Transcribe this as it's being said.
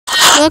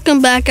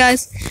Welcome back,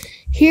 guys.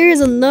 Here's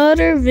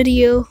another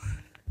video.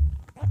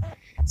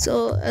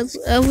 So as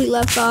we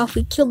left off,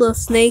 we killed a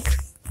snake,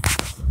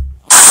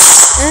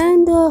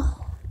 and I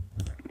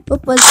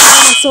got my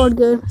sword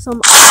good. So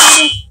I'm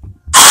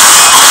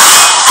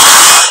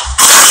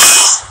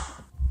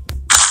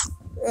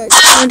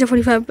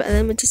 145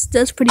 damage.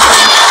 That's pretty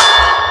good.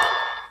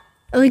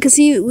 And we can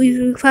see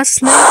we passed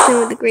snake, then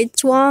with the Great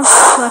Swamp,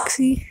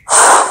 Foxy.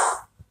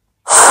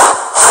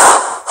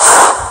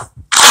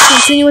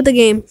 Continue with the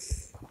game.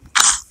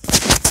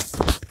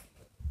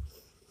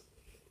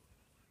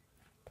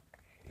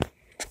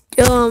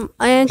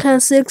 I am kind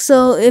of sick,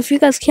 so if you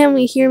guys can't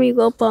really hear me,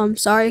 well, I'm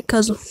sorry,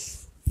 cause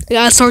I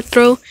got a sore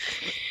throat.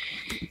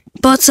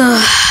 But I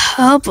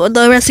hope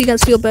the rest of you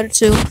guys feel better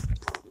too. We're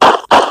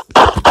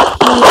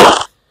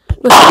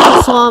in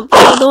the swamp.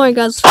 Don't worry,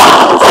 guys.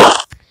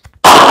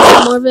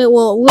 More of it.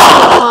 We'll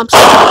swamp.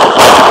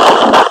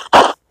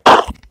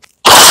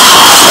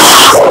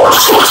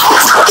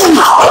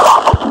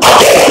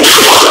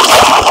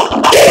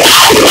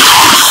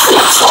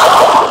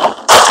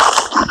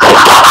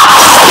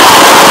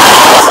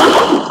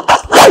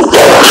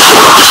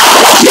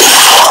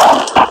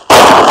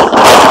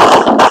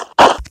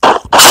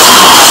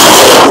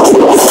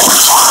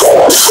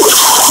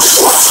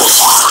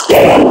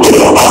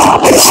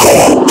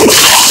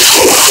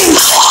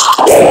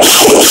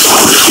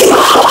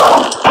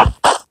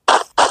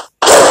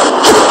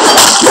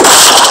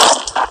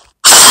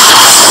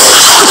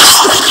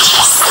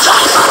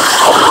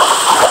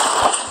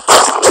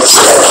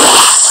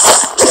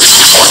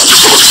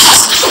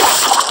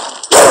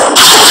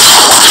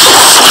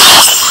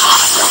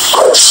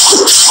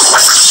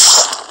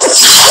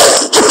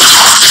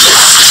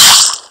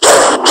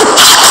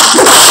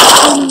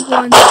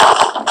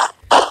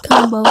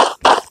 Combo.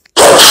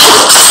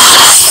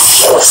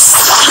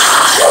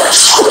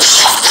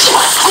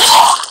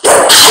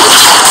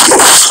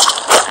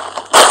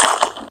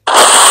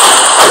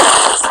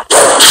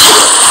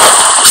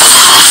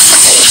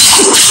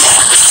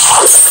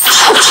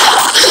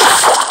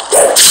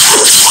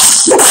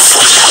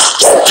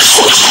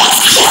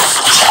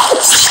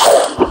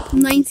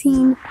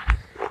 19.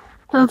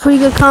 A pretty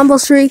good combo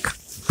streak.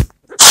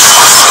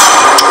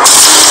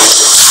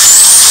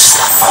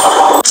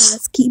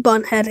 Let's keep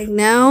on heading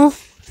now.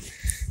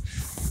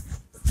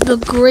 The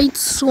Great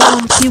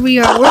Swamp. Here we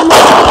are. We're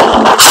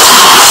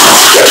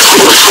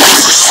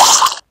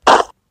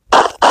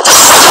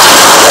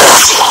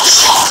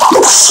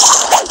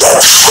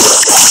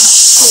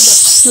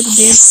the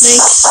damn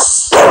snake.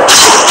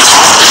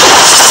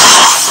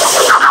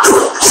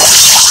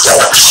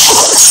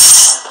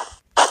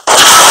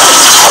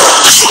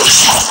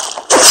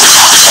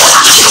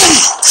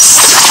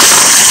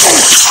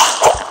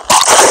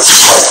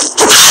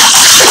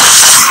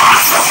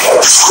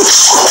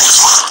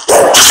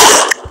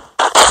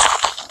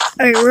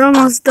 Alright, we're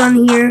almost done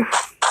here.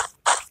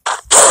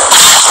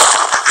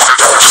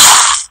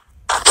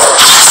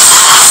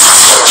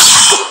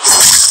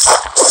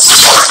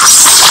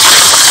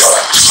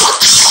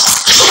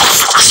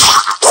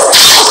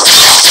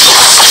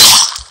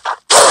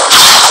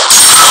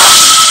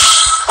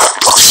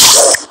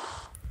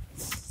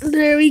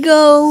 There we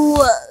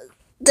go.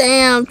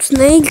 Damn,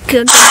 snake.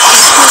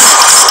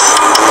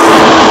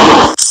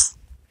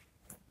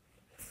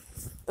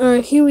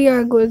 Alright, here we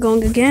are. We're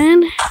going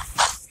again.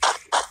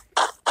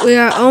 We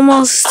are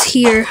almost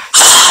here.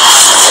 What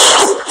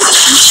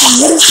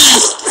is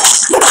that?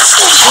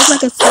 Looks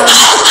like a slug.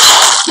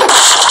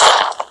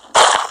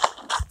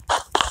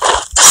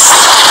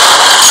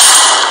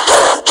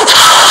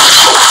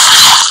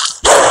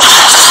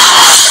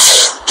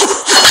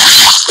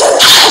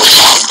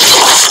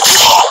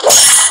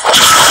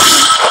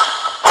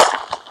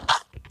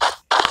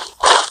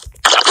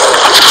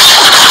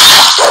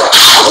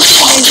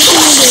 Okay, this is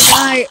gonna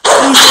die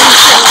easily,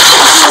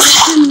 so this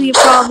shouldn't be a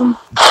problem.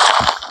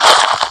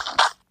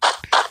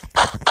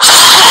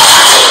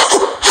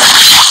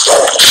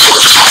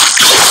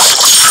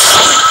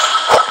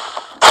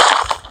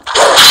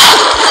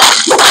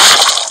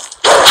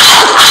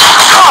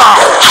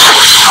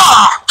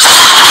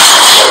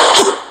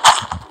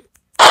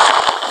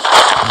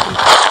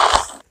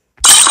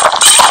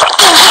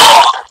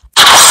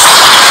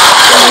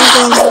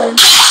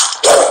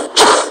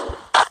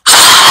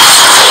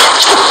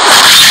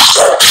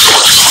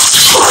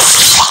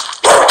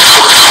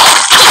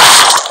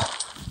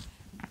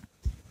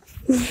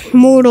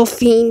 Mortal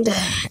Fiend.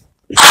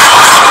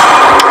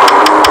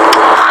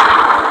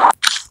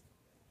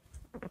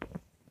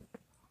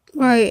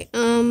 Alright,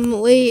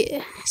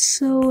 wait.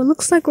 So it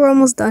looks like we're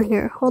almost done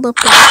here. Hold up,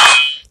 guys.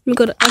 Let me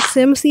go to exit.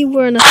 Let me see if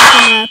we're in a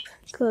second map.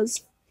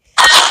 Cause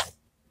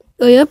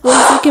oh yep, we're in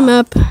the second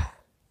map.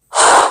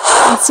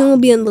 And soon we'll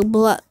be in the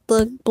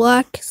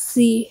Black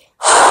Sea.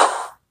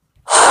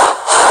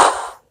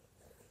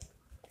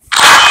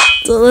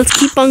 So let's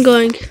keep on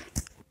going.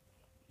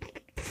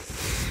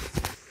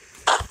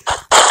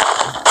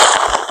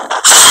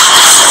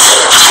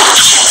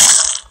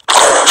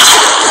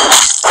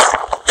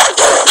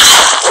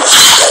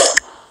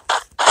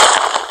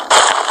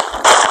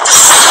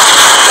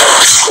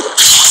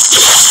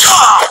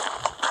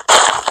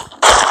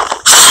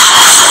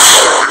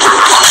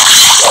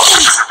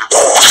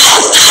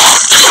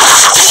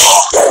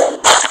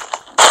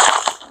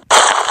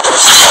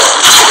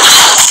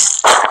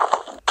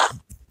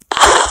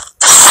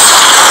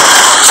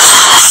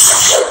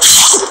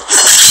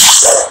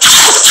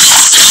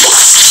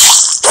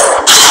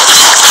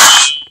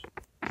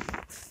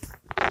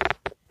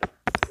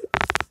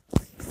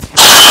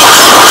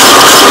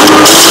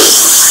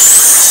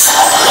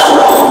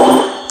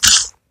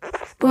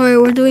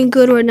 doing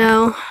good right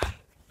now.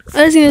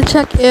 I just need to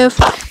check if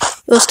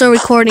it'll start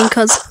recording,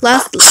 because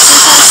last time I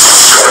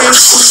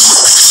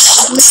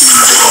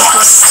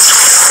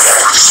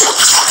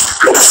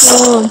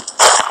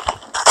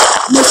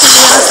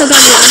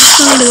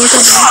still need to work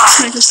on that.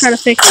 I just try to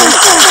fix it.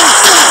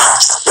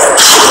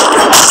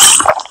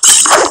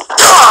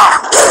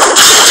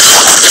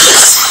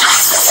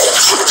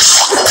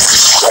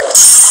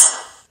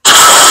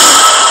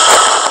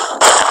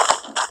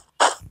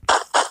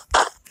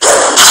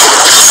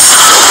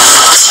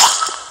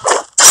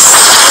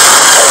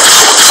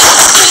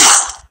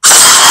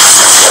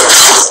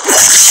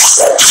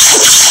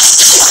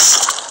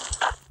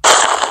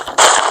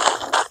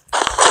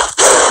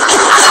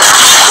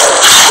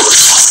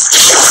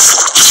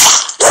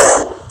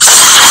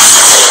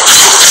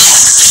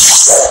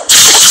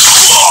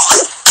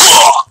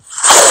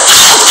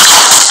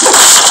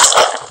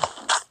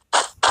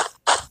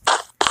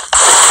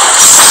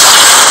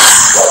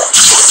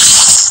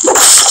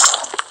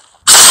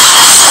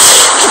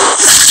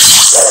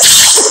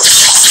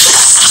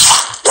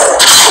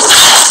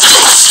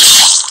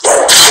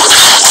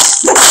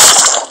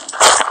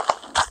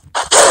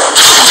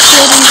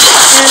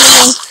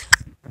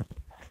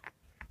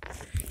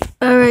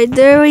 Alright,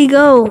 there we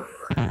go.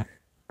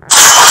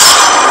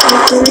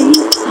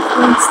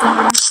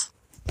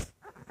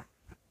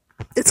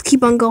 Let's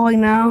keep on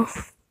going now.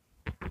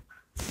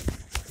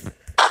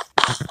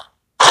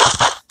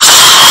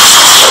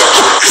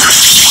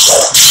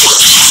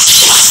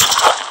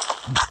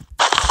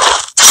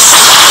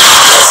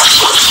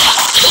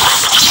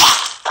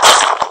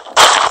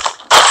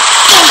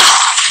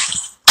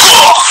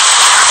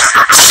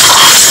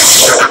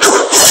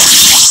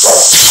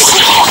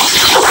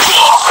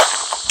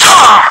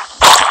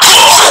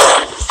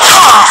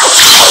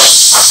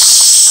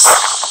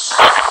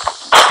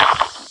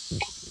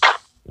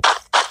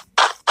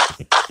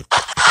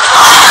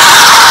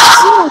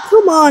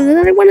 Come on,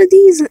 another one of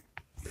these.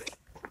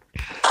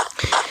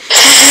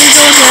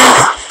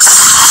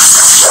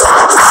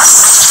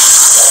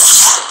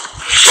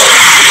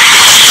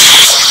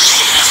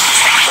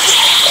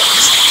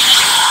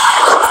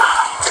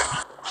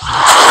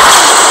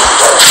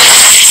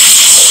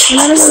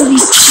 Another one of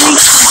these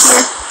freaks right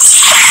here.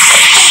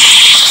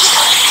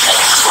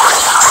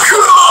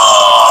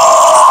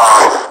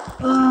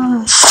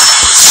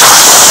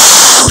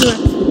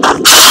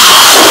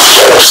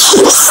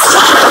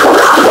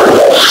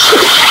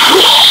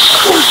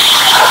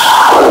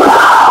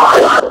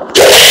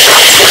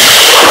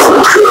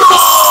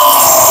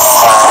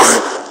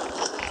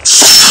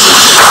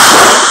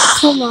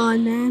 Come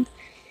on, man.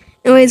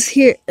 Anyways,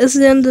 this is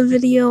the end of the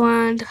video,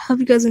 and hope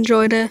you guys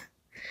enjoyed it.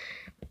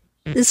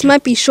 This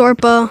might be short,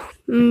 but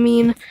I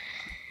mean,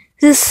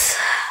 this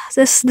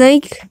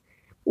snake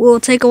will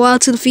take a while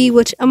to defeat,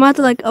 which I'm gonna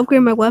have to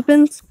upgrade my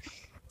weapons.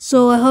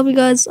 So I hope you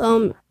guys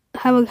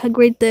have a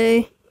great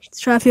day.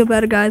 Try to feel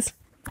better, guys.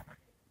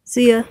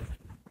 See ya.